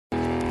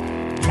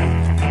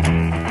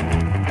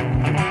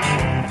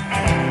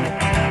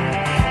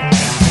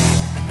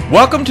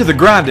Welcome to the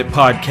Grind It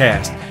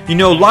Podcast. You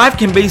know, life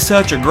can be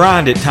such a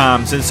grind at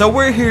times, and so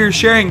we're here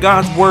sharing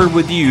God's Word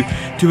with you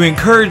to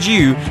encourage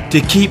you to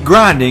keep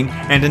grinding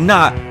and to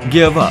not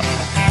give up.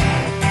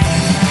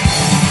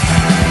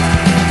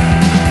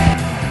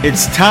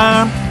 It's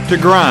time to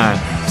grind.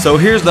 So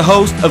here's the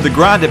host of the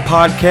Grind It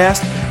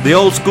Podcast, the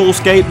old school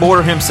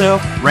skateboarder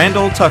himself,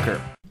 Randall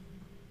Tucker.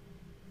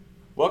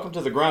 Welcome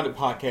to the Grind It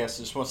Podcast.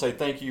 I just want to say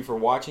thank you for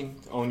watching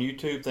on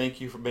YouTube. Thank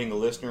you for being a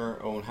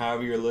listener on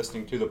however you're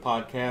listening to the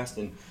podcast.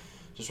 And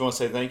just want to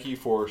say thank you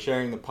for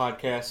sharing the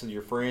podcast with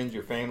your friends,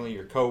 your family,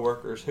 your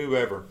coworkers,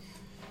 whoever.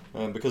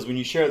 Because when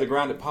you share the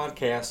Grind It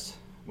Podcast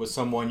with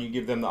someone, you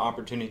give them the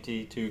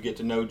opportunity to get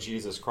to know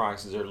Jesus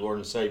Christ as their Lord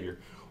and Savior,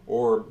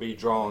 or be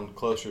drawn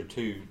closer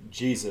to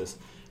Jesus.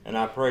 And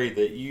I pray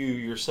that you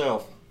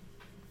yourself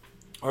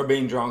are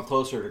being drawn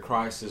closer to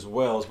Christ as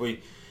well. As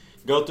we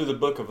go through the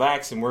book of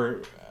Acts, and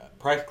we're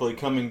practically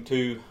coming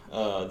to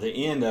the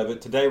end of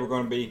it. Today we're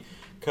going to be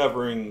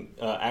covering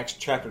Acts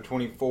chapter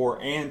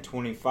 24 and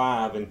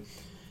 25,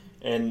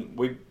 and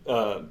we've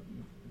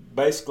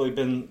basically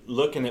been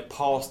looking at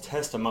Paul's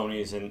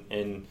testimonies,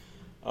 and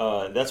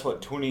that's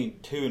what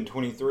 22 and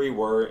 23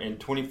 were, and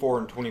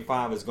 24 and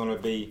 25 is going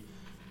to be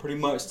pretty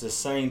much the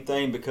same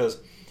thing, because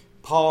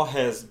Paul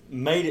has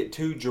made it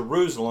to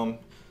Jerusalem,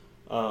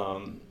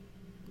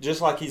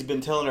 just like he's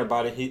been telling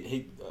everybody.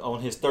 He on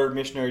his third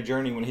missionary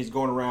journey, when he's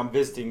going around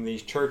visiting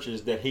these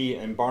churches that he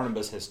and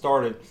Barnabas has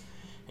started,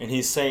 and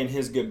he's saying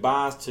his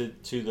goodbyes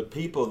to the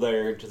people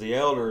there, to the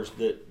elders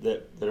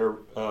that are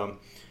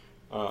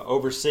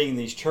overseeing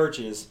these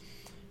churches.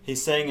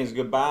 He's saying his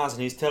goodbyes,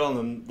 and he's telling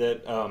them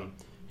that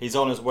he's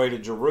on his way to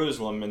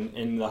Jerusalem,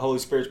 and the Holy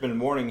Spirit's been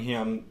warning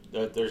him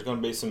that there's going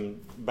to be some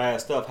bad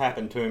stuff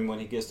happen to him when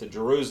he gets to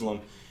Jerusalem.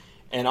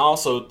 And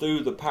also through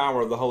the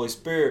power of the Holy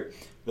Spirit,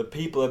 the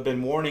people have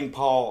been warning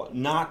Paul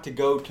not to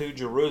go to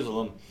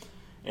Jerusalem.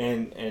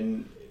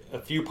 And a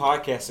few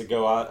podcasts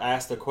ago, I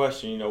asked the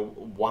question,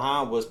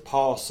 why was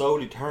Paul so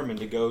determined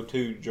to go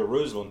to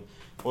Jerusalem?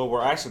 Well,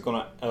 we're actually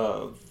going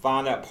to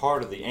find out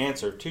part of the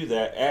answer to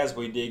that as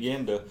we dig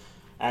into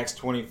Acts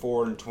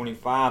 24 and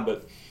 25.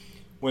 But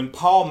when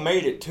Paul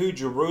made it to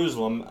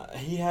Jerusalem,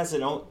 he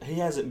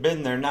hasn't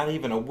been there not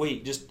even a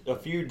week, just a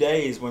few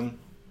days, when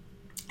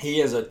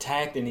he is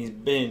attacked and he's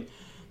been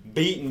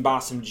beaten by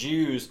some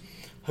Jews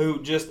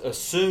who just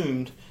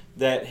assumed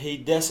that he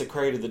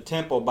desecrated the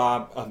temple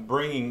by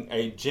bringing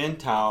a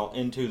Gentile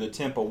into the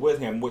temple with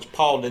him, which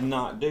Paul did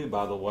not do,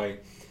 by the way.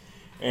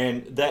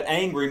 And that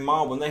angry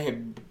mob, when they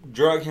had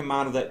drug him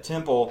out of that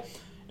temple,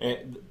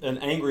 an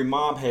angry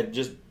mob had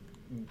just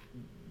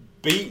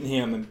beaten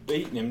him and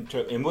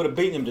would have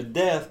beaten him to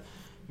death.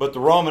 But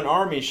the Roman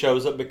army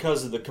shows up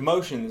because of the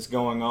commotion that's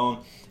going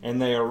on, and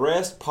they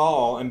arrest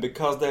Paul. And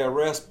because they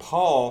arrest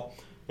Paul,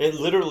 it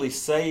literally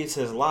saves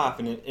his life.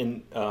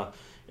 And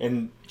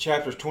in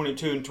chapters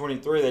 22 and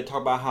 23, they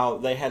talk about how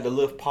they had to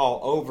lift Paul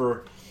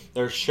over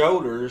their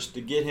shoulders to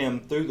get him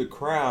through the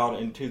crowd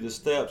and to the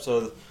steps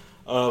of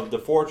the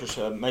fortress,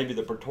 maybe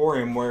the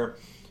Praetorium, where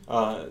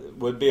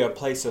would be a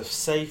place of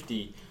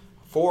safety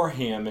for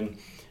him. And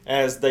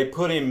as they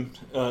put him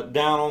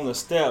down on the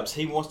steps,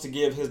 he wants to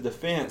give his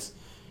defense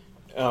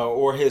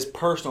or his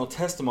personal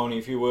testimony,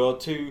 if you will,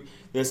 to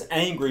this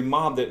angry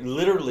mob that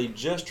literally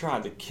just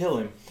tried to kill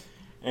him.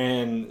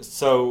 And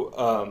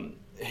so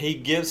he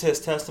gives his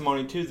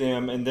testimony to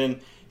them, and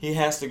then he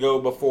has to go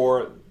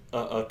before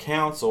a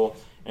council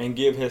and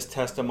give his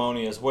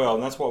testimony as well.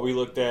 And that's what we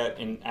looked at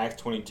in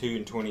Acts 22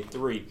 and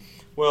 23.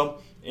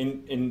 Well,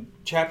 in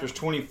chapters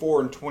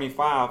 24 and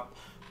 25,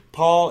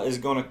 Paul is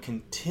going to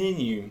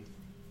continue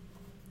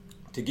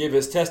to give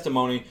his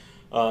testimony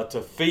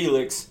to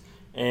Felix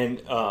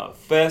and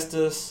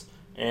Festus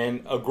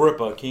and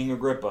Agrippa, King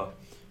Agrippa.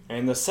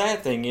 And the sad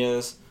thing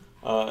is,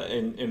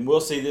 and we'll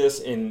see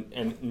this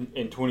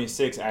in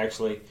 26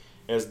 actually,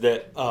 is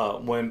that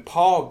when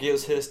Paul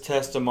gives his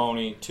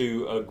testimony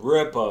to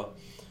Agrippa,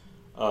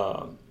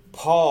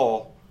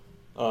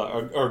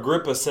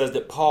 Agrippa says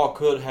that Paul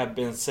could have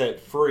been set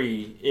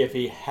free if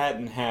he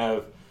hadn't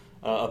have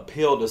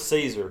appealed to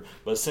Caesar.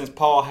 But since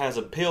Paul has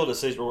appealed to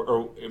Caesar,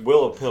 or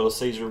will appeal to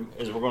Caesar,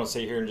 as we're going to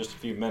see here in just a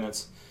few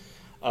minutes,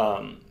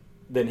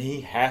 then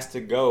he has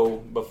to go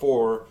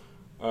before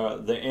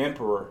the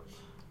emperor.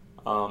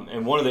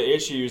 And one of the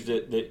issues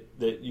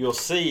that you'll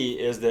see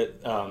is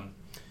that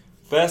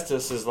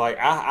Festus is like,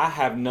 I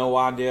have no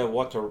idea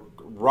what to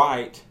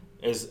write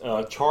as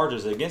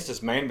charges against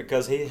this man,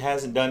 because he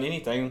hasn't done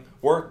anything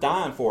worth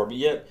dying for. But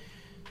yet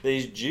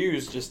these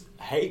Jews just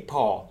hate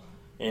Paul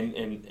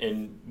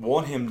and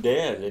want him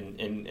dead,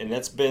 and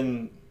that's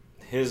been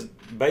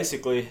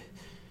basically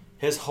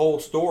his whole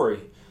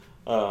story.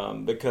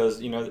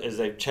 Because as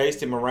they've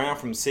chased him around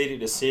from city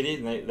to city,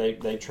 and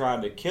they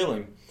tried to kill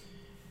him.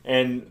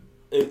 And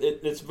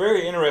it's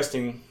very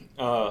interesting,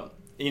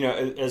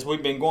 as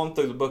we've been going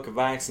through the book of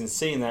Acts and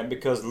seeing that,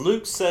 because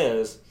Luke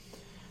says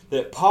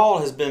that Paul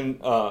has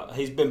been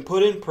he's been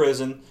put in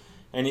prison,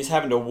 and he's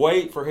having to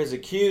wait for his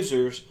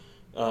accusers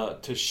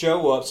to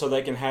show up so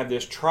they can have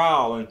this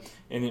trial,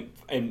 and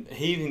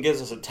he even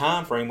gives us a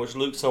time frame, which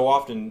Luke so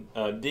often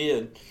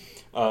did.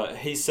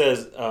 He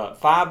says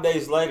 5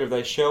 days later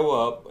they show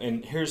up,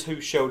 and here's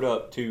who showed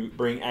up to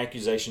bring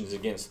accusations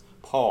against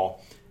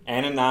Paul: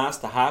 Ananias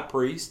the high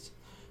priest,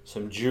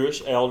 some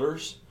Jewish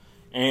elders,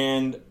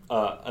 and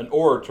an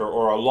orator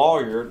or a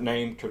lawyer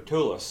named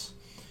Tertullus.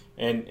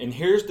 And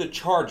here's the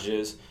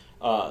charges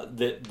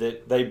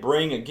that they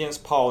bring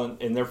against Paul,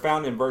 and they're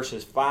found in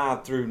verses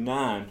 5 through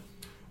 9,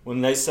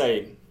 when they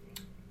say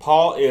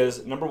Paul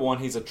is, number one,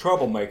 he's a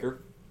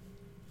troublemaker,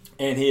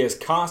 and he is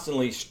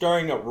constantly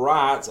stirring up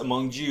riots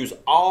among Jews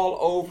all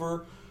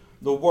over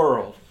the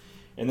world.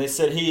 And they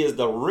said he is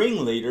the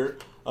ringleader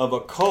of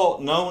a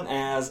cult known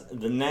as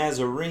the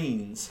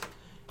Nazarenes.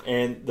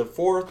 And the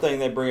fourth thing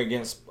they bring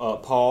against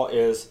Paul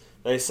is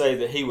they say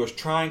that he was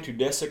trying to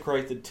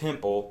desecrate the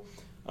temple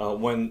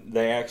when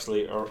they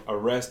actually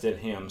arrested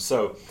him.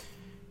 So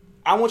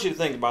I want you to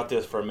think about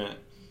this for a minute.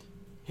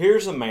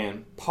 Here's a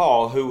man,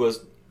 Paul, who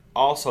was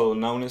also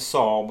known as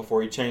Saul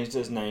before he changed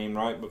his name,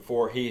 right?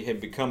 Before he had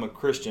become a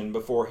Christian,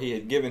 before he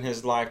had given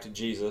his life to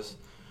Jesus,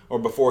 or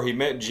before he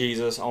met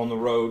Jesus on the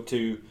road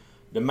to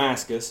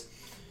Damascus.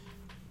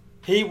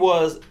 He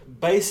was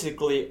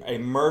basically a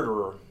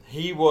murderer.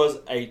 He was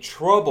a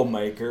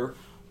troublemaker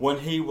when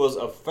he was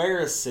a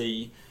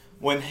Pharisee,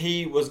 when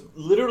he was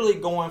literally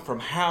going from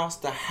house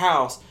to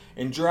house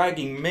and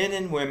dragging men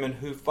and women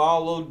who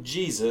followed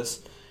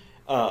Jesus,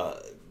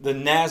 the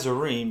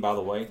Nazarene, by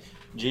the way.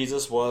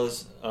 Jesus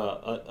was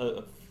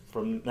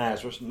from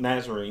Nazareth,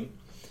 Nazarene.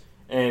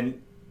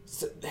 And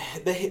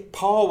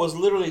Paul was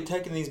literally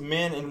taking these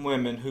men and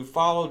women who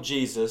followed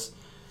Jesus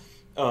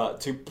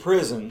to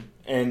prison.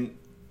 And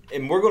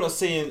we're going to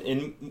see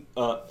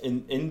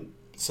in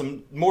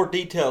some more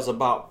details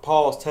about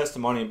Paul's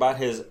testimony about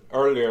his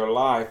earlier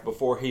life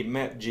before he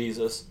met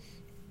Jesus.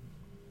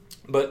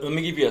 But let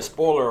me give you a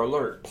spoiler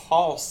alert.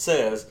 Paul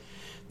says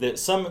that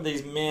some of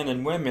these men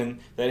and women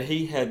that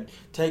he had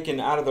taken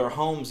out of their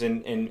homes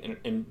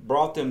and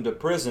brought them to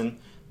prison,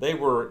 they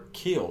were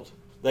killed.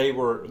 They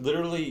were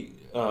literally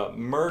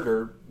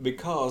murdered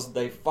because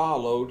they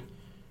followed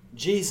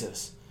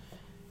Jesus.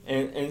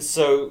 And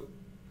so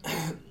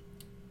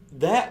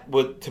that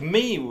would, to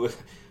me,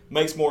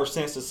 makes more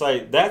sense to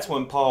say that's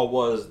when Paul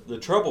was the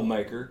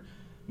troublemaker,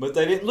 but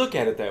they didn't look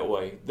at it that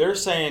way. They're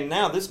saying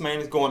now this man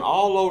is going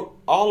all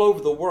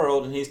over the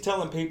world, and he's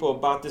telling people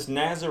about this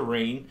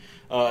Nazarene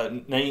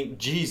named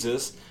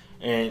Jesus,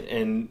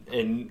 and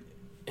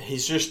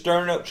he's just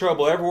stirring up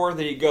trouble everywhere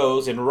that he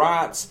goes, and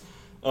riots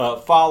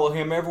follow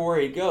him everywhere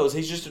he goes.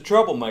 He's just a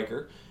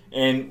troublemaker,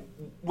 and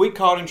we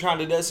caught him trying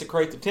to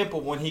desecrate the temple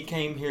when he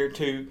came here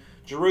to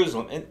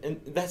Jerusalem, and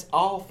that's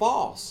all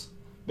false,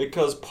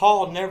 because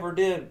Paul never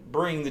did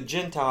bring the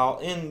Gentile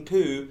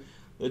into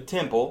the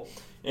temple,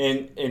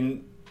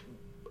 and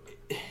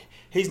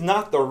he's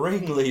not the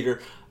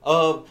ringleader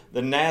of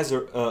the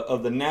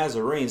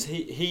Nazarenes.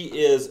 He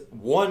is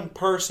one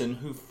person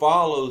who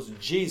follows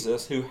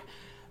Jesus,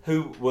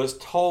 who was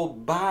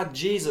told by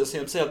Jesus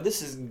himself,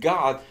 this is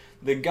God,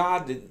 the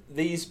God that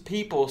these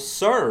people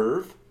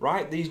serve,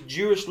 right? These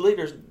Jewish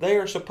leaders, they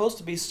are supposed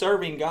to be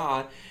serving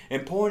God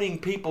and pointing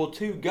people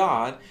to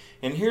God.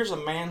 And here's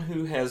a man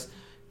who has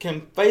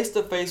come face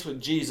to face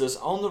with Jesus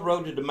on the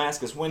road to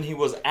Damascus when he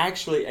was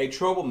actually a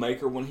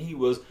troublemaker, when he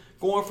was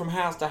going from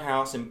house to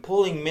house and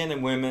pulling men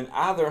and women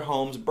out of their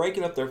homes,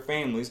 breaking up their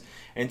families,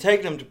 and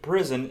taking them to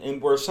prison,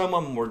 and where some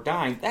of them were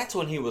dying. That's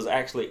when he was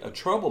actually a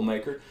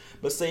troublemaker.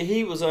 But see,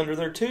 he was under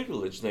their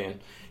tutelage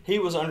then. He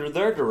was under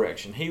their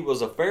direction. He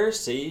was a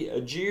Pharisee, a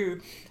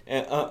Jew,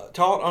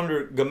 taught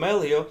under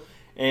Gamaliel,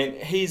 and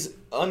he's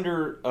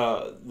under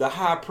the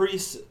high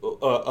priest's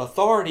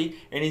authority,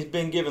 and he's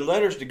been given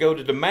letters to go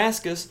to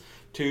Damascus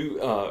to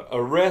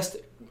arrest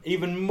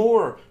even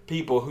more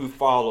people who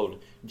followed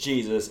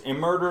Jesus and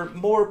murder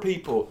more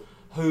people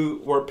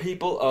who were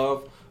people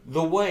of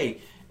the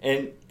way.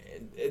 And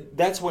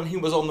that's when he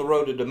was on the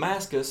road to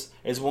Damascus,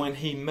 is when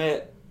he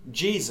met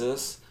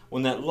Jesus,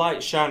 when that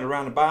light shined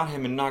around about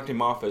him and knocked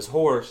him off his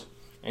horse,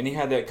 and he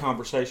had that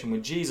conversation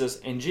with Jesus.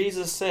 And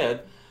Jesus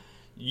said,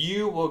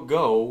 you will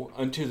go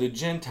unto the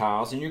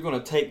Gentiles, and you're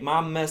going to take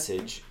my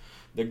message,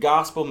 the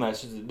gospel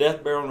message, the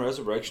death, burial, and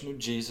resurrection of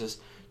Jesus,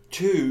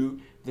 to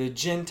the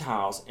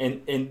Gentiles.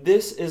 And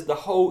this is the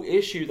whole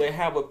issue they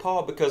have with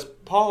Paul, because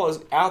Paul is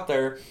out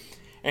there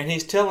and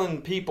he's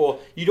telling people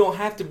you don't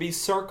have to be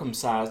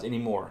circumcised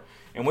anymore.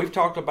 And we've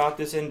talked about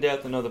this in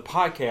depth in other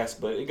podcasts,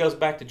 but it goes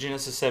back to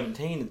Genesis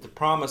 17, that the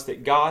promise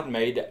that God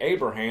made to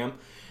Abraham,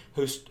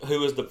 who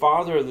is the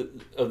father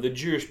of the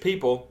Jewish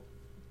people,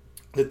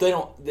 that they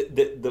don't.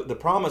 The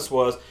promise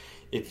was,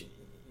 if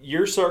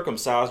you're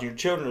circumcised, your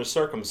children are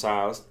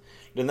circumcised,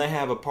 then they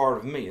have a part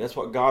of me. That's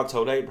what God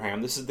told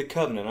Abraham. This is the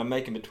covenant I'm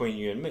making between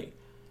you and me.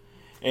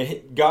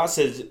 And God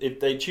says if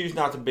they choose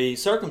not to be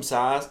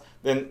circumcised,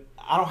 then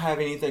I don't have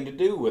anything to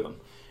do with them.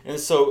 And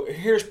so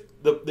here's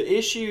the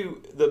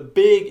issue, the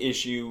big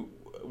issue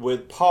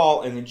with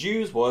Paul and the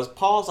Jews was,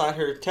 Paul's out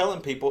here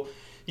telling people,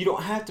 you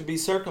don't have to be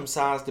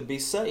circumcised to be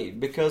saved,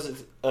 because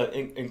it's,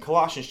 in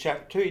Colossians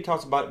chapter 2, he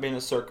talks about it being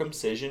a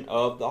circumcision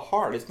of the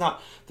heart. It's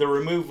not the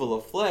removal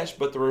of flesh,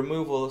 but the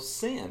removal of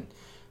sin.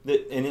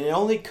 And it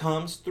only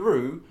comes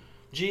through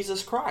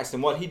Jesus Christ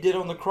and what he did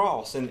on the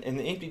cross and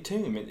the empty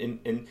tomb.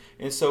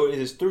 And so it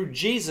is through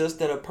Jesus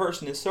that a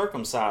person is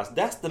circumcised.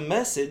 That's the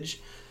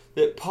message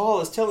that Paul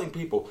is telling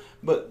people.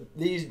 But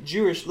these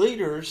Jewish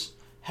leaders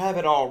have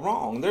it all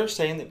wrong. They're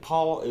saying that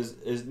Paul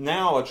is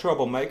now a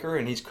troublemaker,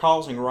 and he's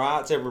causing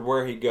riots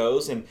everywhere he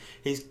goes, and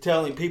he's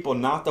telling people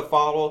not to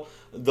follow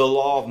the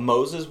law of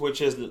Moses, which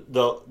is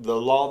the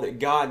law that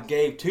God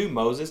gave to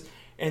Moses.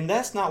 And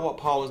that's not what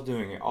Paul is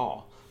doing at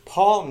all.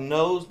 Paul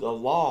knows the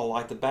law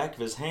like the back of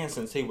his hand,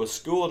 since he was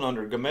schooled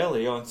under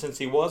Gamaliel, and since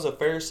he was a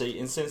Pharisee,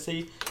 and since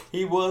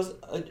he was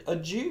a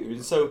Jew.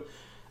 And so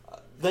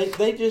they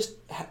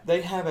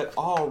have it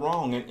all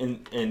wrong.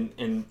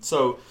 And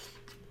so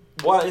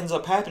what ends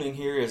up happening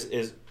here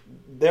is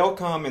they'll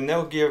come and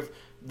they'll give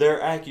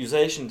their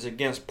accusations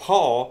against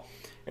Paul,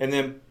 and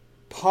then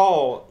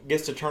Paul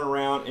gets to turn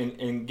around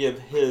and give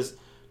his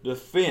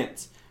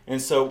defense.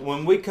 And so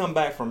when we come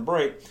back from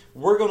break,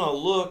 we're going to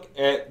look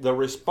at the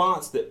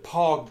response that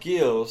Paul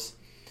gives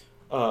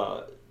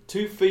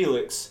to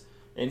Felix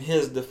in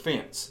his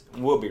defense.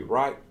 We'll be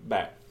right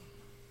back.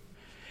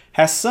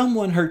 Has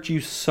someone hurt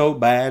you so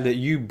bad that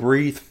you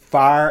breathe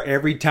fire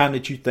every time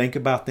that you think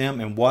about them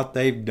and what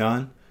they've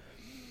done?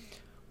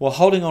 Well,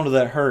 holding on to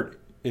that hurt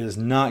is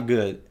not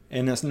good,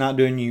 and it's not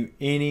doing you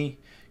any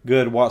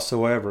good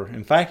whatsoever.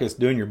 In fact, it's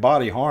doing your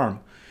body harm.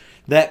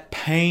 That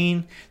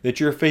pain that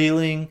you're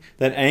feeling,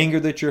 that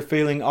anger that you're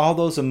feeling, all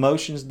those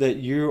emotions that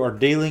you are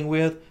dealing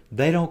with,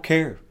 they don't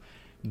care.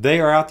 They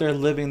are out there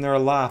living their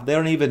life. They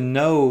don't even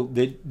know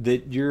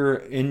that you're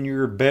in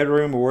your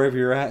bedroom or wherever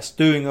you're at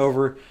stewing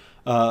over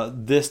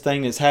this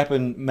thing that's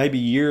happened maybe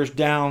years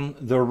down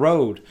the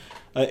road.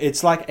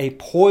 It's like a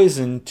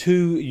poison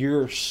to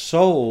your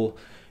soul,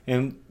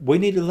 and we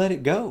need to let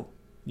it go.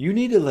 You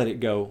need to let it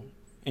go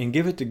and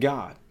give it to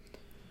God.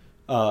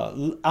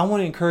 I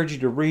want to encourage you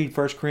to read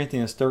 1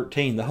 Corinthians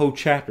 13, the whole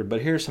chapter,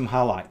 but here's some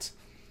highlights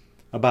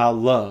about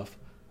love.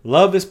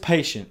 Love is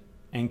patient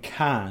and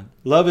kind.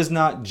 Love is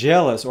not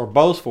jealous or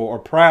boastful or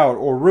proud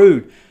or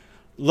rude.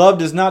 Love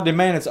does not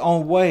demand its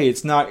own way.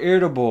 It's not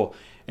irritable.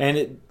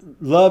 And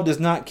love does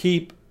not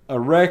keep a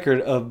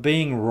record of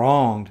being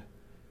wronged.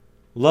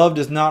 Love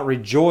does not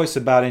rejoice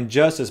about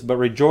injustice, but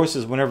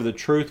rejoices whenever the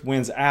truth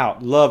wins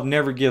out. Love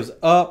never gives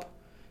up,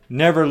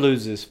 never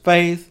loses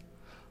faith.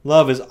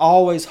 Love is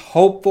always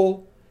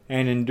hopeful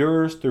and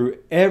endures through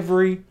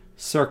every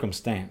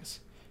circumstance.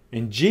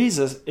 And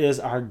Jesus is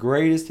our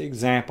greatest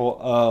example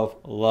of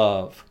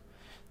love.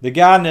 The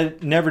guy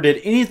never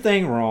did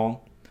anything wrong.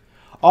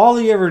 All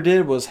he ever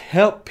did was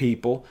help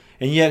people,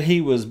 and yet he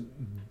was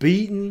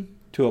beaten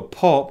to a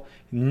pulp,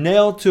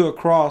 nailed to a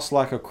cross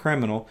like a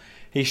criminal.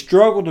 He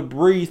struggled to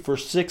breathe for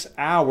 6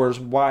 hours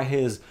while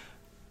his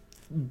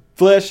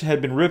flesh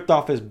had been ripped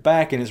off his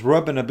back and is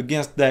rubbing up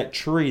against that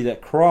tree,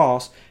 that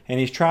cross, and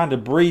he's trying to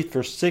breathe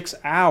for 6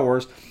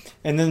 hours.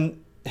 And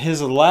then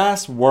his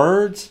last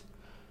words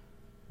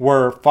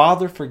were,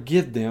 "Father,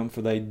 forgive them,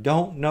 for they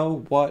don't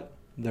know what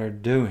they're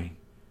doing."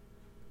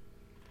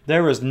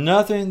 There is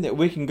nothing that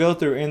we can go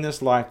through in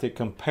this life that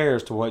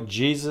compares to what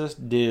Jesus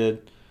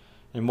did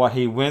and what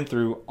he went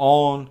through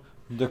on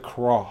the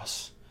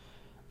cross.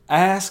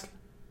 Ask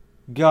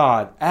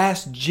God,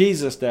 ask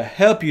Jesus to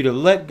help you to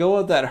let go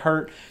of that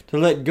hurt, to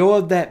let go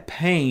of that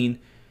pain,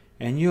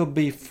 and you'll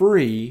be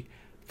free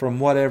from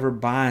whatever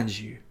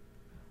binds you.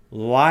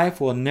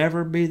 Life will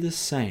never be the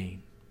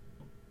same.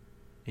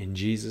 In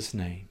Jesus'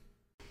 name.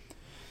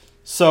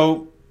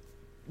 So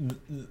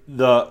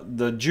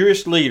the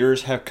Jewish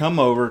leaders have come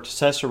over to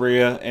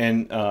Caesarea,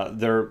 and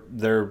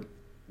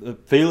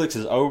Felix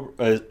is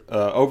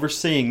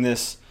overseeing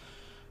this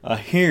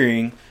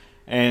hearing.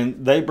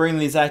 And they bring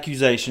these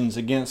accusations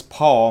against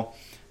Paul.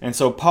 And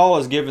so Paul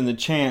is given the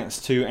chance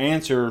to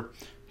answer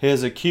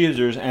his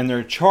accusers and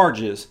their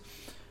charges.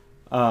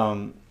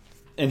 And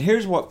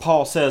here's what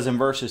Paul says in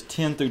verses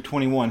 10 through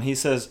 21. Luke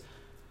says,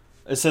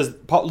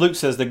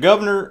 "The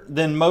governor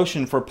then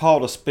motioned for Paul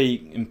to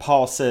speak. And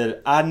Paul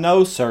said, 'I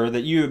know, sir,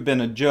 that you have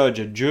been a judge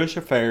of Jewish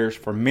affairs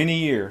for many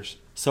years.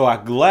 So I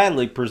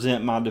gladly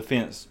present my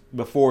defense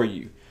before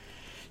you.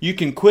 You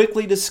can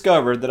quickly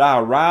discover that I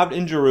arrived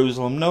in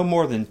Jerusalem no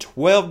more than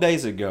 12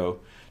 days ago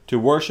to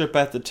worship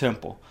at the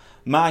temple.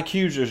 My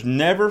accusers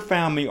never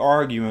found me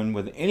arguing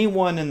with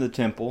anyone in the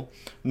temple,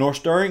 nor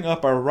stirring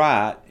up a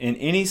riot in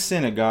any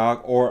synagogue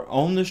or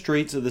on the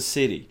streets of the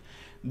city.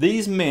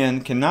 These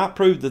men cannot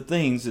prove the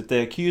things that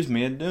they accuse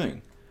me of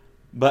doing.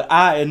 But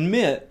I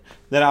admit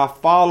that I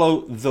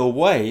follow the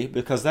way,'"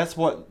 because that's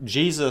what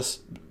Jesus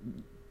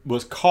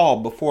was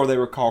called before they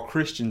were called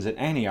Christians at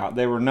Antioch.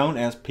 They were known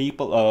as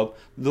people of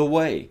the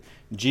way.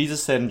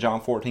 Jesus said in John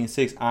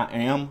 14:6, "I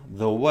am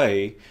the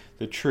way,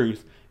 the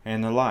truth,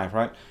 and the life,"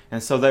 right?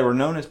 And so they were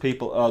known as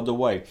people of the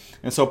way.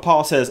 And so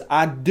Paul says,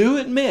 "I do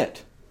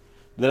admit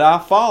that I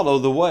follow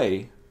the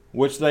way,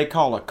 which they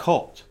call a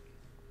cult.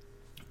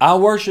 I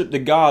worship the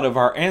God of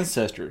our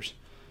ancestors,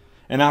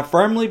 and I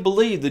firmly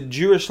believe the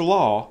Jewish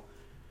law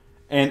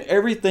and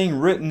everything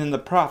written in the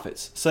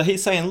prophets. So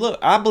he's saying, look,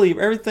 I believe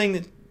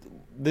everything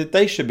that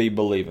they should be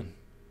believing.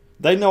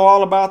 They know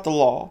all about the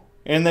law,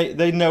 and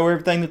they know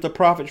everything that the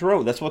prophets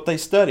wrote. That's what they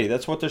study.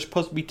 That's what they're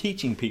supposed to be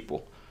teaching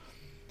people.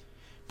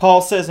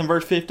 Paul says in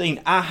verse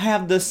 15, I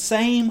have the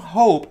same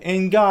hope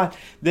in God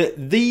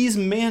that these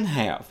men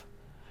have,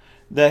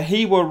 that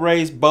he will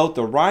raise both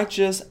the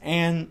righteous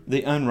and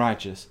the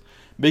unrighteous.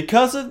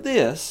 Because of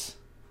this,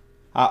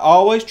 I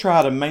always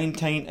try to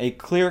maintain a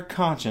clear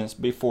conscience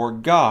before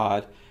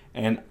God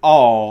and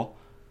all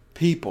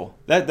people.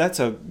 That's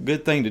a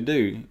good thing to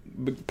do.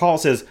 Paul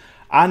says,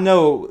 I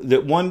know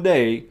that one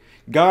day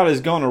God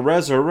is going to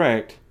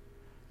resurrect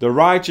the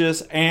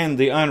righteous and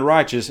the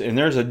unrighteous, and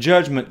there's a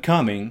judgment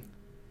coming.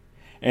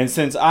 And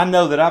since I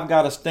know that I've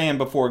got to stand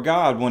before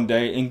God one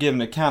day and give an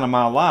account of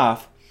my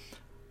life,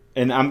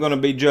 and I'm going to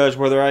be judged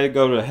whether I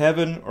go to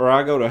heaven or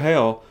I go to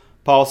hell,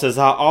 Paul says,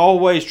 I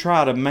always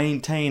try to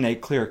maintain a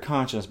clear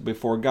conscience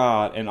before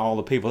God and all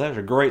the people. That's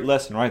a great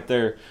lesson right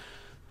there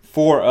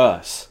for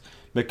us.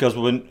 Because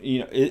when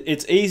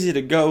it's easy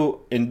to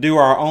go and do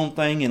our own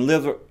thing and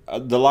live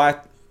the life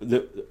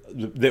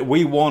that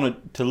we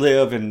want to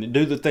live and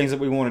do the things that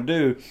we want to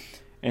do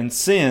and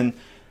sin.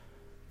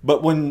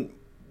 But when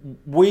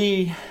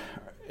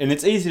and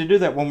it's easy to do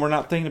that when we're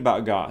not thinking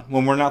about God,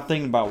 when we're not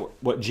thinking about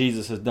what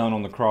Jesus has done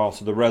on the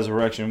cross or the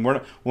resurrection,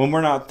 when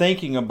we're not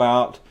thinking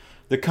about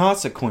the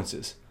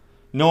consequences,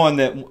 knowing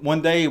that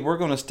one day we're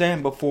going to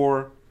stand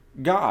before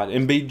God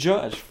and be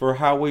judged for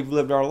how we've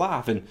lived our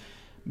life.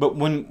 But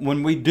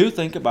when we do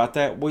think about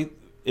that,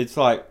 it's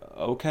like,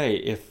 okay,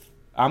 if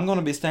I'm going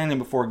to be standing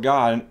before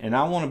God and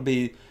I want to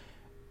be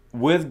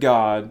with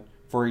God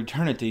for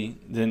eternity,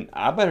 then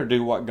I better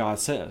do what God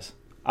says.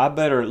 I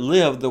better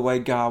live the way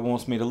God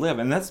wants me to live.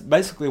 And that's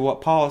basically what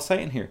Paul is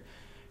saying here.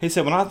 He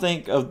said, when I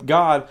think of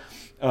God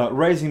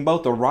raising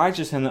both the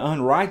righteous and the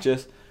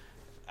unrighteous,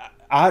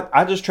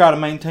 I just try to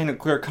maintain a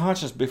clear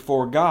conscience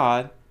before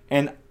God,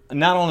 and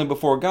not only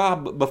before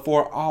God, but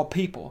before all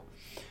people.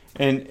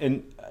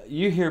 And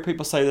you hear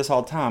people say this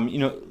all the time,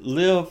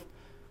 live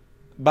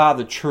by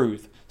the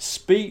truth.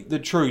 Speak the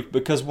truth,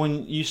 because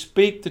when you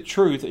speak the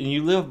truth and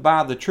you live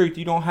by the truth,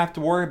 you don't have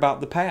to worry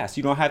about the past.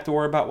 You don't have to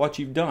worry about what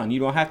you've done. You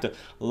don't have to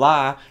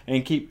lie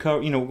and keep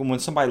when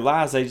somebody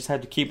lies, they just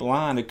have to keep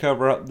lying to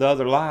cover up the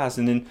other lies,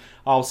 and then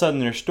all of a sudden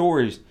their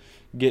stories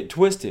get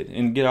twisted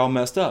and get all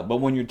messed up.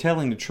 But when you're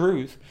telling the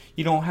truth,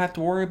 you don't have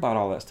to worry about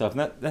all that stuff.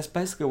 And that's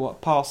basically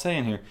what Paul's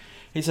saying here.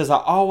 He says, I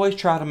always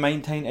try to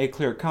maintain a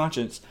clear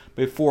conscience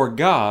before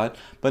God,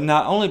 but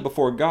not only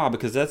before God,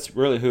 because that's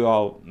really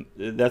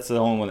that's the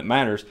only one that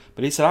matters.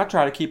 But he said, I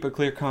try to keep a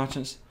clear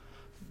conscience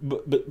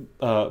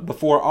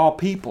before all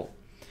people.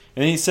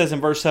 And he says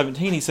in verse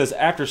 17, he says,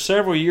 after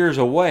several years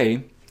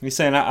away, he's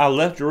saying, I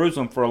left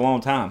Jerusalem for a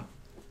long time.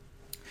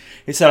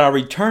 He said, I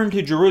returned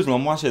to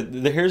Jerusalem. Watch it.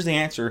 Here's the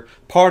answer,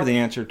 part of the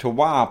answer to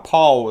why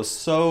Paul was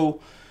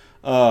so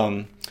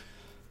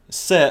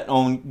set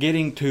on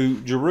getting to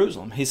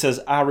Jerusalem. He says,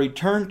 I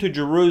returned to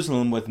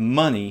Jerusalem with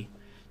money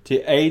to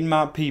aid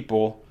my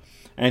people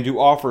and to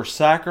offer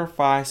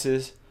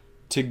sacrifices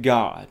to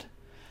God.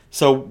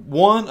 So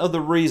one of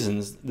the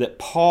reasons that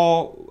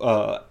Paul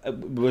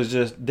was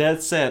just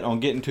dead set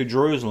on getting to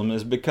Jerusalem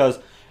is because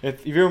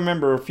if you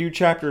remember several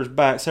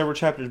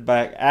chapters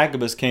back,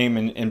 Agabus came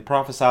and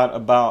prophesied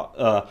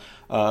about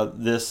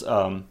this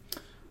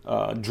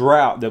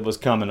drought that was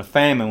coming, a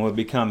famine would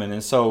be coming.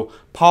 And so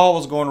Paul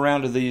was going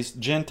around to these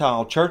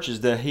Gentile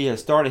churches that he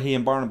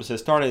and Barnabas had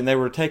started, and they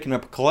were taking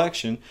up a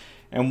collection.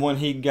 And when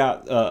he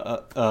got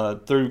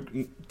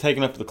through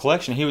taking up the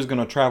collection, he was going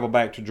to travel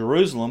back to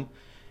Jerusalem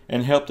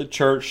and help the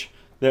church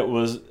that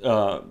was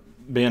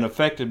being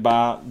affected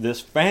by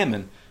this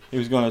famine. He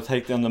was going to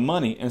take them the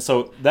money. And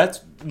so that's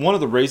one of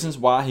the reasons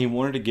why he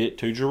wanted to get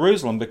to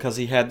Jerusalem, because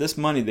he had this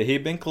money that he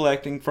had been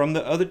collecting from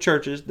the other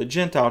churches, the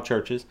Gentile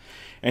churches,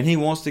 and he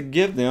wants to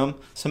give them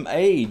some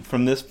aid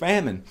from this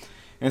famine.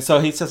 And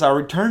so he says, I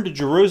returned to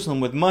Jerusalem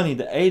with money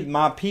to aid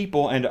my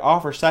people and to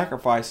offer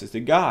sacrifices to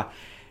God.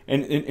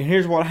 And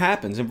here's what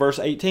happens. In verse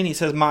 18, he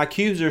says, my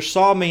accusers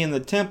saw me in the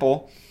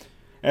temple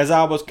as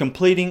I was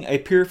completing a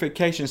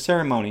purification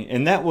ceremony.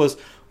 And that was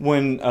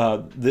when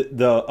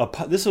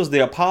this was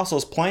the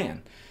apostles'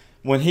 plan.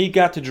 When he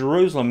got to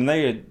Jerusalem, and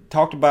they had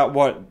talked about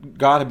what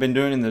God had been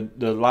doing in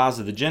the lives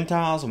of the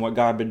Gentiles and what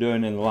God had been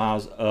doing in the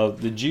lives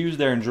of the Jews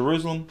there in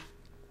Jerusalem,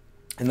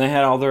 and they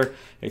had all their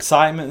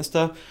excitement and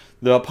stuff,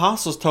 the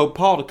apostles told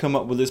Paul to come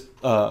up with this,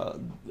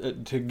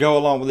 to go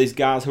along with these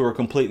guys who are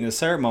completing the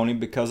ceremony,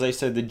 because they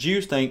said the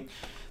Jews think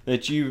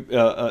that you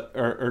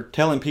are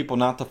telling people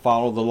not to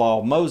follow the law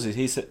of Moses.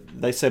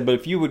 They said, but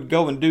if you would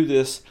go and do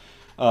this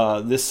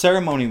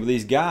ceremony with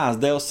these guys,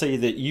 they'll see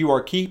that you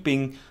are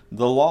keeping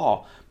the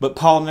law. But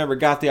Paul never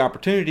got the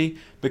opportunity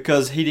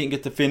because he didn't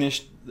get to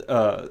finish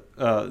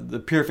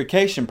the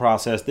purification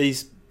process.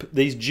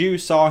 These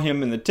Jews saw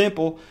him in the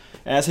temple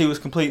as he was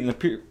completing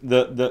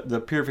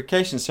the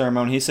purification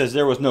ceremony. He says,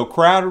 there was no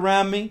crowd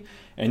around me,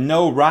 and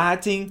no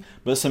rioting,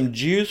 but some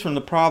Jews from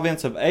the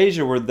province of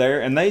Asia were there,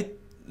 and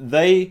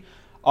they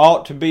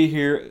ought to be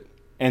here,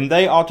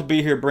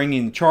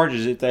 bringing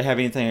charges if they have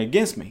anything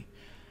against me.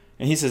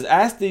 And he says,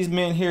 ask these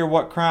men here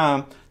what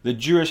crime the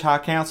Jewish high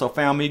council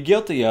found me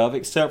guilty of,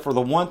 except for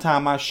the one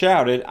time I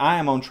shouted, I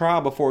am on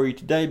trial before you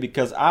today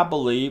because I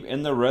believe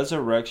in the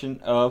resurrection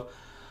of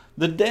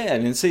the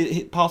dead. And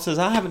see, Paul says,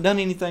 I haven't done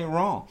anything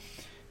wrong.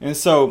 And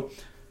so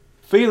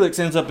Felix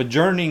ends up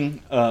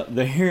adjourning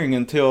the hearing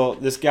until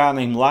this guy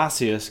named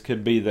Lysias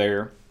could be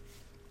there,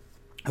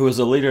 who was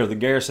the leader of the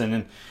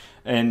garrison.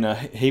 And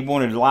he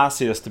wanted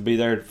Lysias to be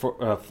there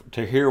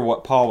to hear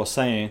what Paul was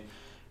saying,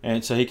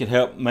 and so he could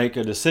help make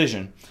a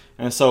decision.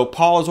 And so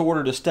Paul is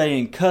ordered to stay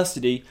in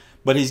custody,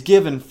 but he's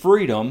given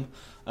freedom,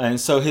 and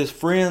so his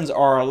friends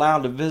are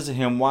allowed to visit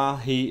him while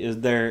he is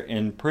there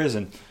in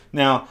prison.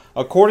 Now,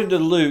 according to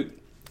Luke,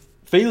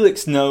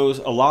 Felix knows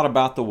a lot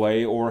about the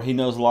way, or he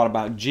knows a lot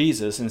about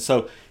Jesus, and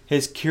so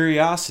his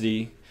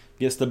curiosity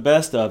gets the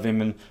best of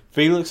him. And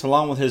Felix,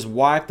 along with his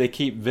wife, they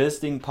keep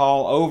visiting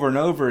Paul over and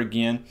over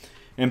again.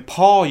 And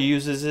Paul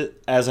uses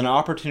it as an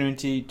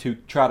opportunity to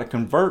try to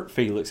convert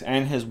Felix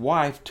and his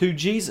wife to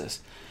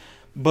Jesus.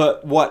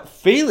 But what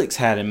Felix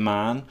had in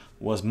mind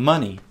was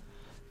money.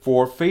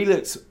 For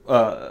Felix,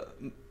 Luke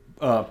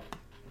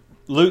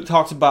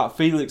talks about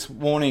Felix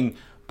wanting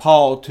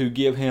Paul to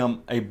give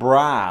him a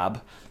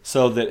bribe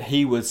so that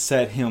he would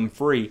set him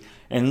free.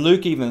 And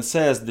Luke even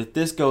says that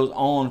this goes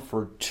on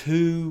for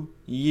 2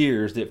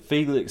 years, that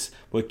Felix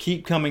would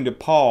keep coming to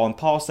Paul, and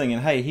Paul saying,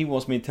 hey, he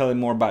wants me to tell him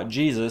more about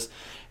Jesus,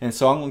 and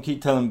so I'm going to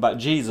keep telling him about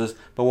Jesus.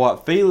 But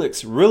what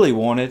Felix really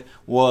wanted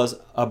was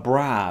a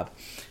bribe.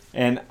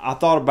 And I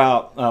thought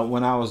about,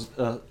 when I was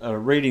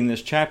reading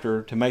this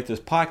chapter to make this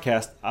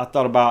podcast, I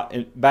thought about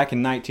back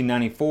in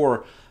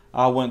 1994,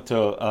 I went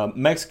to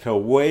Mexico,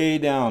 way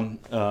down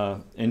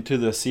into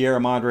the Sierra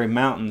Madre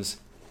Mountains.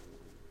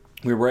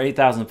 We were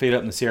 8,000 feet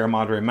up in the Sierra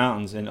Madre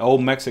Mountains in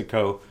old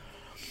Mexico.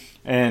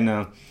 And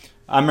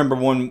I remember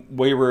when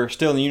we were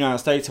still in the United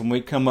States and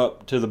we come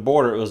up to the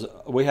border,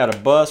 we had a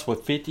bus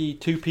with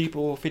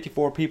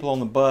 54 people on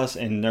the bus,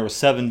 and there were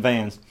 7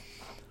 vans.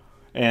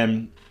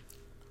 And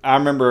I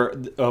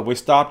remember we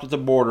stopped at the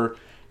border,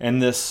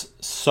 and this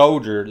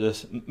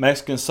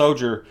Mexican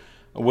soldier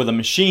with a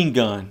machine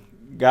gun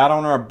got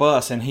on our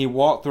bus, and he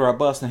walked through our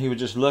bus, and he was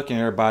just looking at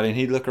everybody, and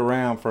he'd look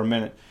around for a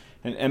minute.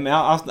 And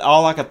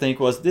all I could think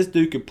was, this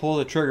dude could pull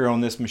the trigger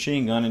on this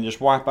machine gun and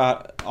just wipe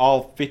out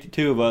all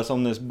 52 of us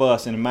on this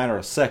bus in a matter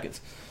of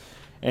seconds.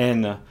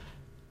 And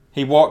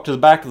he walked to the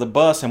back of the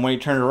bus, and when he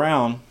turned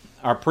around,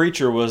 our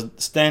preacher was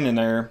standing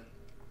there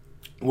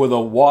with a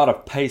wad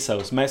of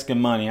pesos, Mexican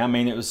money. I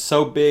mean, it was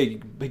so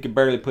big, he could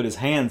barely put his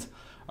hands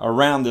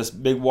around this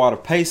big wad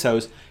of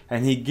pesos,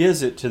 and he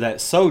gives it to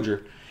that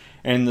soldier.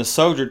 And the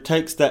soldier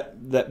takes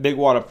that big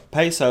wad of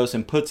pesos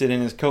and puts it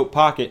in his coat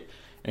pocket,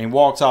 and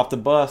walks off the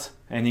bus,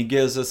 and he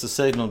gives us a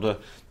signal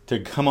to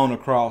come on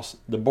across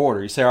the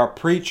border. You see, our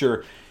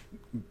preacher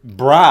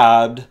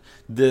bribed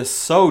this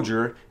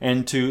soldier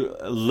into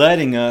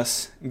letting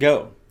us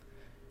go.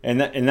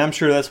 And I'm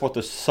sure that's what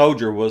the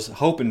soldier was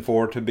hoping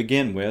for to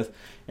begin with.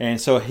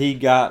 And so he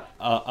got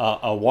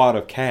a wad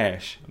of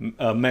cash,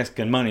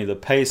 Mexican money, the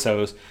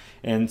pesos.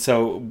 And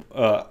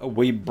so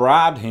we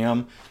bribed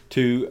him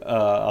to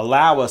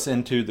allow us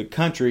into the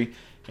country.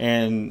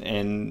 And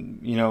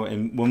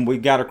when we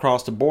got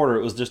across the border,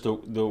 it was just the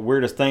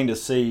weirdest thing to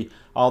see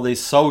all these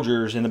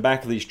soldiers in the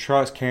back of these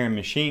trucks carrying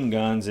machine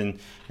guns, and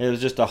it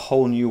was just a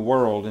whole new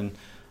world.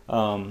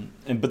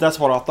 But that's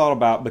what I thought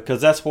about,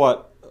 because that's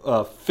what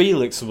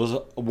Felix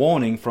was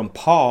wanting from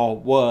Paul,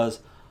 was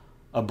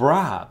a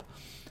bribe,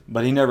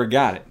 but he never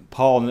got it.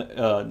 Paul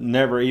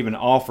never even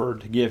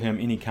offered to give him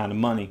any kind of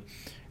money.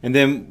 And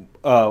then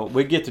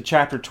we get to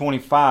chapter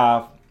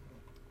 25,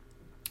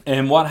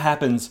 and what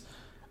happens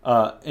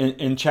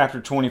in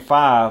chapter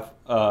 25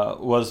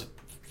 was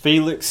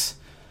Felix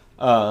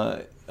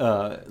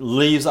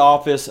leaves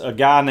office. A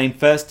guy named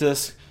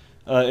Festus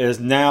is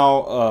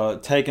now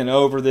taking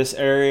over this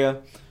area,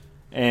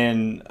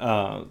 and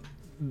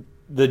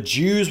the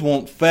Jews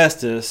want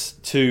Festus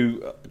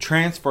to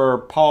transfer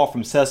Paul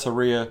from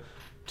Caesarea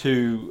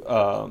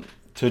to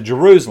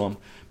Jerusalem.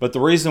 But the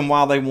reason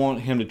why they want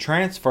him to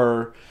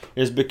transfer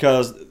is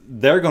because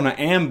they're going to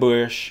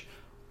ambush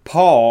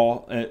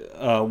Paul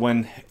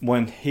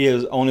when he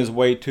is on his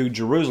way to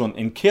Jerusalem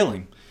and kill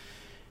him.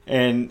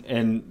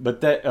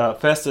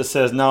 But Festus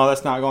says, no,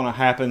 that's not going to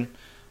happen.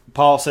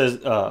 Paul says,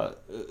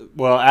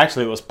 well,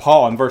 actually it was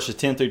Paul in verses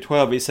 10 through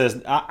 12. He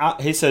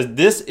says,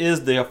 this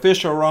is the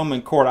official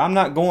Roman court. I'm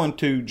not going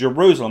to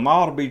Jerusalem. I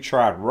ought to be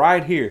tried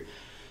right here.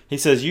 He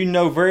says, you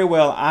know very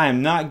well I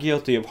am not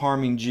guilty of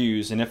harming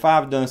Jews, and if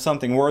I've done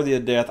something worthy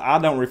of death, I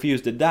don't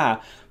refuse to die.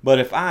 But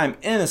if I am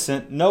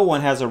innocent, no one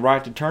has a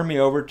right to turn me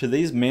over to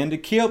these men to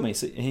kill me.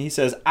 And he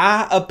says,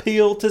 I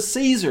appeal to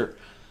Caesar.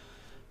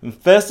 And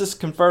Festus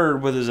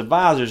conferred with his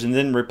advisors and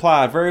then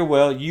replied, very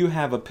well, you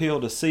have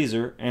appealed to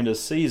Caesar, and to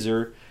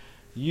Caesar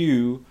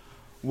you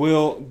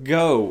will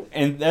go.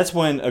 And that's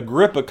when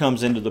Agrippa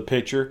comes into the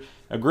picture.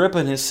 Agrippa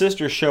and his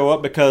sister show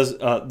up because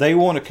they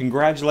want to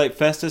congratulate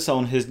Festus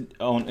on his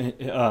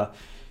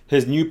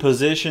new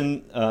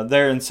position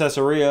there in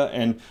Caesarea.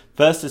 And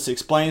Festus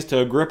explains to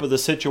Agrippa the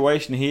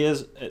situation that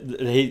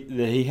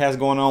he has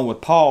going on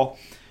with Paul.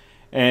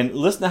 And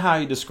listen to how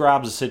he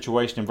describes the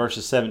situation in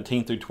verses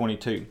 17 through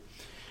 22.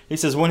 He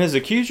says, when his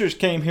accusers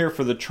came here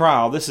for the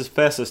trial, this is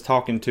Festus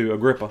talking to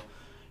Agrippa.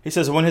 He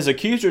says, when his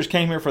accusers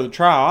came here for the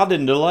trial, I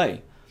didn't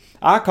delay.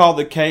 I called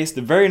the case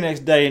the very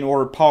next day and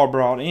ordered Paul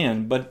brought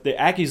in, but the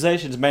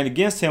accusations made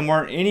against him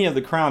weren't any of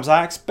the crimes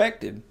I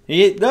expected.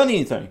 He hadn't done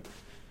anything.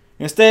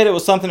 Instead, it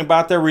was something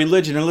about their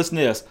religion. And listen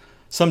to this.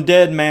 Some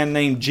dead man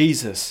named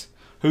Jesus,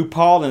 who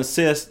Paul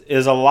insists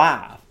is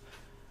alive.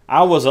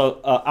 I was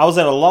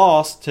at a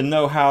loss to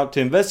know how to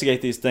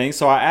investigate these things,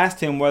 so I asked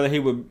him whether he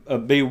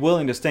would be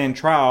willing to stand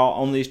trial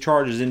on these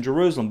charges in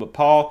Jerusalem. But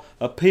Paul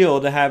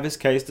appealed to have his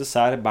case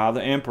decided by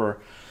the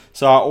emperor.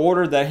 So I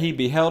ordered that he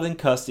be held in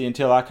custody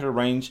until I could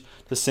arrange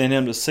to send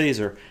him to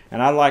Caesar.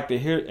 And I'd like to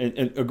hear.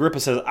 And Agrippa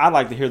says, "I'd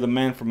like to hear the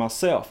man for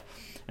myself."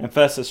 And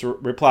Festus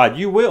replied,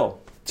 "You will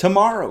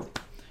tomorrow."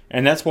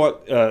 And that's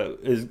what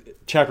is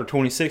chapter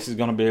 26 is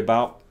going to be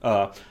about.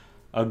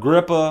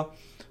 Agrippa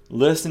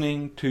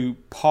listening to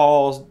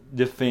Paul's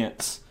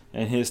defense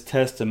and his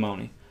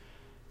testimony.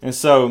 And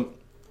so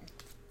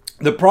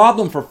the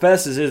problem for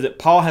Festus is that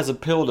Paul has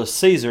appealed to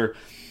Caesar.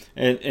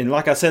 And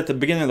like I said at the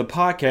beginning of the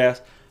podcast,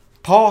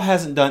 Paul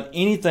hasn't done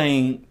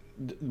anything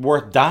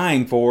worth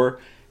dying for.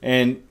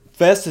 And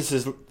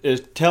Festus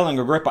is telling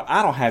Agrippa,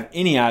 I don't have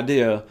any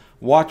idea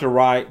what to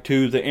write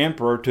to the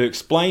emperor to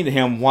explain to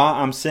him why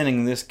I'm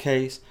sending this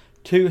case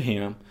to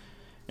him.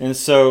 And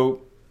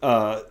so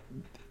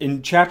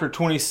in chapter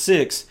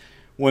 26,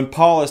 when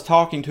Paul is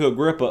talking to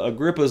Agrippa,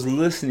 Agrippa's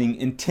listening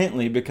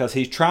intently because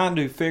he's trying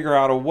to figure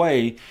out a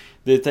way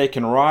that they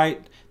can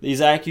write these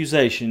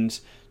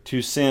accusations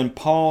to send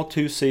Paul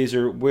to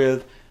Caesar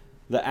with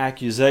the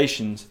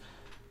accusations.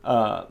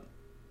 But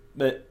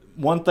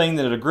one thing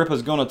that Agrippa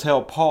is going to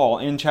tell Paul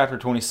in chapter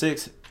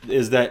 26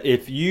 is that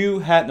if you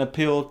hadn't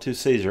appealed to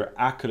Caesar,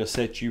 I could have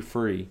set you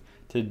free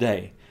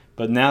today.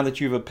 But now that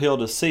you've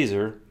appealed to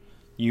Caesar,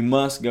 you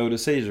must go to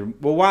Caesar.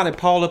 Well, why did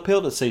Paul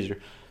appeal to Caesar?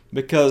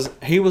 Because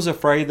he was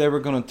afraid they were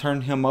going to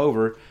turn him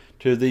over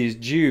to these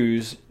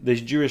Jews,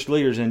 these Jewish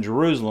leaders in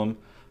Jerusalem,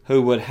 who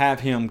would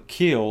have him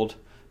killed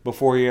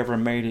before he ever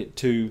made it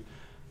to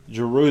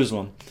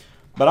Jerusalem.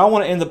 But I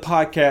want to end the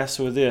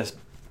podcast with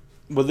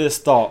this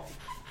thought.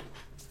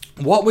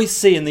 What we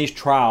see in these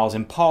trials,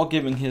 and Paul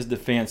giving his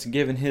defense,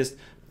 giving his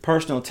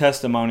personal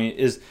testimony,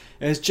 is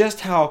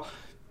just how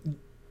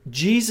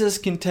Jesus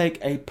can take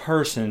a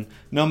person,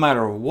 no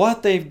matter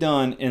what they've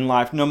done in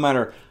life, no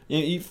matter,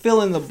 you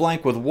fill in the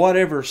blank with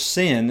whatever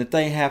sin that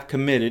they have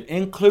committed,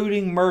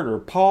 including murder.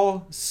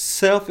 Paul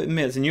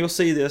self-admits, and you'll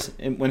see this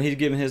when he's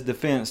giving his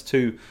defense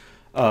to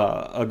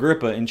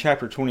Agrippa in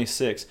chapter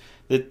 26,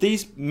 that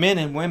these men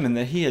and women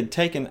that he had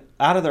taken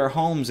out of their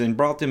homes and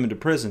brought them into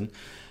prison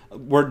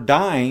were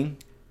dying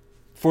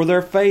for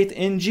their faith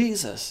in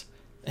Jesus.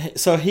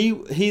 So he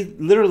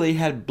literally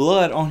had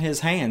blood on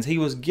his hands. He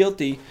was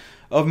guilty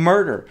of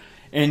murder.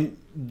 And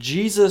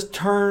Jesus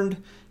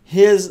turned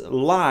his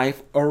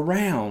life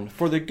around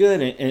for the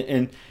good,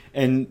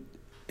 and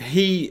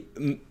he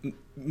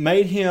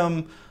made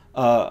him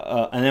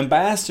an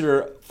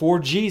ambassador for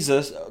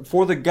Jesus,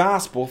 for the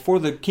gospel, for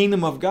the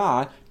kingdom of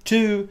God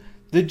to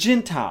the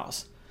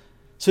Gentiles.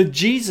 So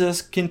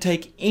Jesus can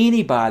take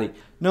anybody,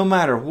 no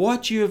matter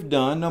what you have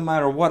done, no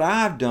matter what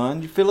I've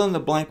done, you fill in the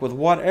blank with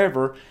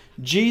whatever.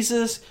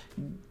 Jesus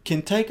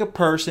can take a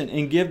person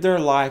and give their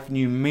life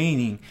new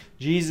meaning.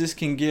 Jesus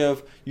can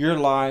give your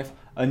life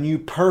a new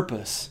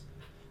purpose.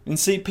 And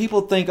see,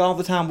 people think all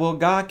the time, well,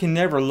 God can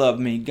never love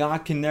me.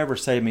 God can never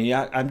save me.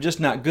 I'm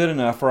just not good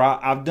enough, or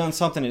I've done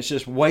something that's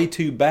just way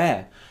too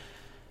bad.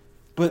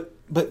 But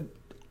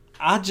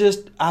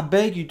I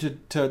beg you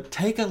to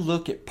take a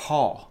look at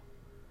Paul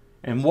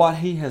and what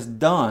he has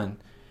done.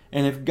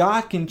 And if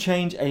God can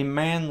change a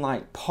man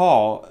like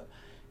Paul,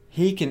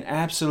 he can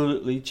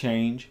absolutely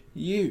change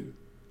you.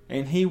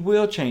 And he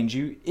will change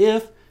you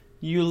if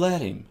you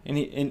let him.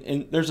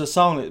 And there's a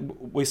song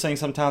that we sing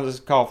sometimes, it's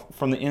called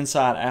From the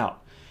Inside Out.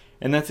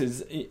 And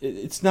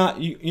it's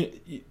not,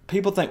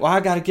 people think, well,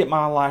 I got to get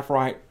my life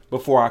right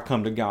before I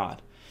come to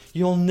God.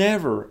 You'll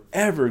never,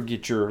 ever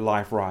get your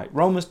life right.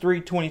 Romans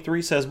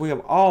 3:23 says we have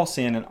all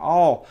sinned and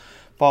all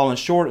fallen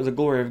short of the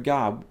glory of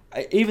God.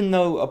 Even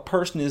though a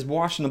person is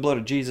washed in the blood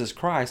of Jesus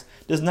Christ,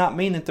 does not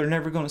mean that they're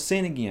never going to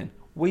sin again.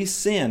 We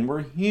sin.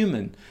 We're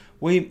human.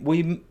 We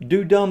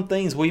do dumb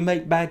things. We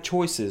make bad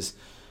choices.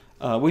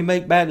 We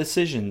make bad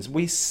decisions.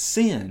 We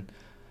sin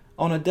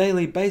on a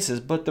daily basis.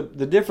 But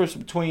the difference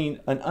between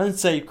an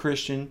unsaved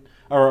Christian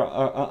or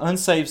an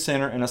unsaved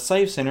sinner and a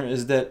saved sinner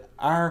is that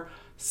our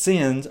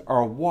sins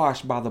are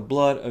washed by the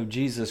blood of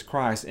Jesus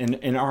Christ.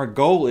 And our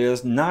goal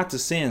is not to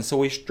sin. So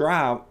we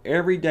strive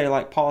every day,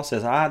 like Paul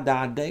says, I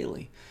die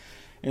daily.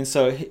 And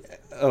so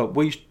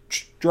we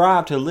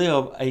strive to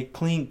live a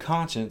clean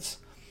conscience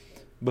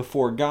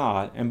before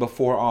God and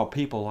before all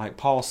people, like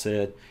Paul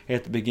said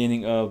at the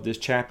beginning of this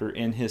chapter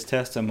in his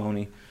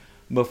testimony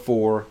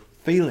before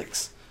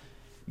Felix.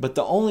 But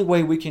the only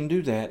way we can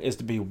do that is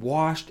to be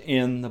washed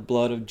in the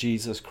blood of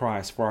Jesus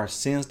Christ, for our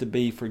sins to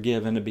be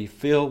forgiven, to be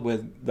filled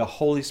with the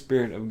Holy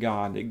Spirit of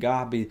God, that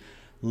God be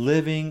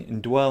living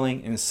and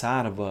dwelling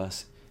inside of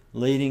us,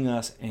 leading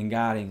us and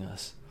guiding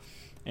us.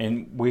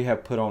 And we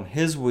have put on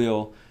His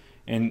will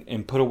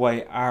and put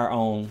away our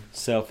own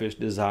selfish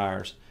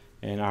desires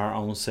and our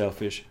own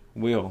selfish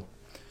will.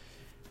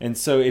 And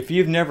so if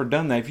you've never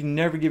done that, if you've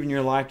never given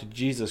your life to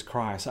Jesus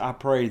Christ, I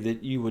pray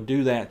that you would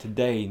do that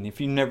today. And if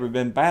you've never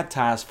been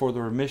baptized for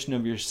the remission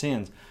of your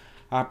sins,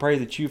 I pray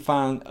that you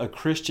find a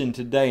Christian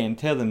today and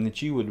tell them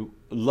that you would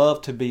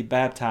love to be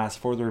baptized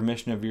for the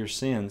remission of your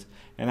sins.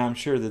 And I'm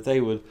sure that they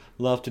would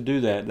love to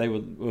do that. They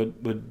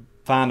would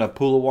find a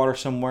pool of water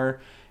somewhere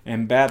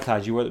and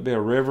baptize you, whether it be a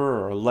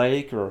river or a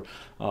lake or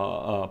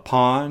a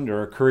pond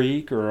or a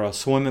creek or a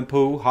swimming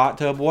pool, hot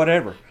tub,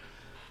 whatever.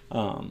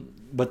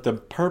 But the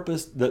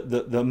purpose,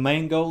 the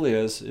main goal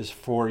is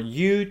for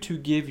you to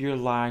give your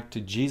life to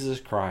Jesus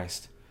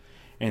Christ,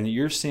 and that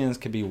your sins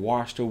can be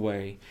washed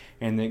away,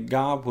 and that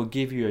God will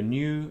give you a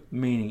new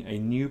meaning, a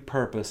new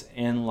purpose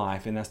in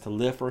life, and that's to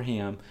live for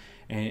Him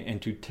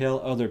and to tell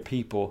other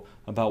people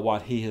about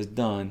what He has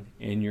done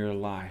in your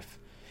life.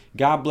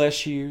 God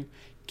bless you.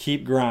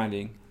 Keep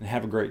grinding, and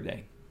have a great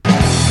day.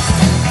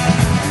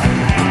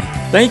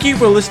 Thank you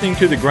for listening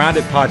to the Grind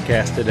It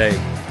Podcast today.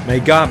 May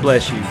God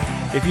bless you.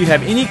 If you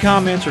have any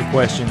comments or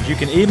questions, you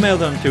can email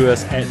them to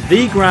us at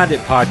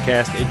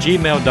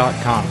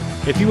thegrinditpodcast@gmail.com.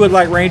 If you would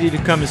like Randy to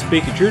come and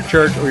speak at your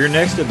church or your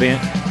next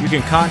event, you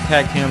can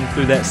contact him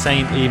through that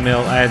same email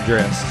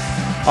address.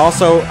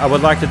 Also, I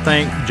would like to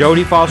thank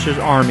Jody Foster's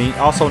Army,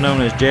 also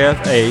known as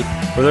JFA,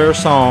 for their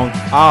song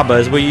Abba,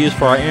 as we use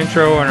for our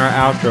intro and our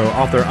outro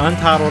off their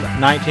untitled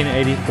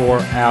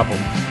 1984 album.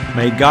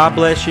 May God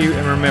bless you,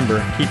 and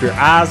remember, keep your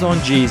eyes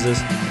on Jesus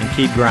and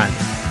keep grinding.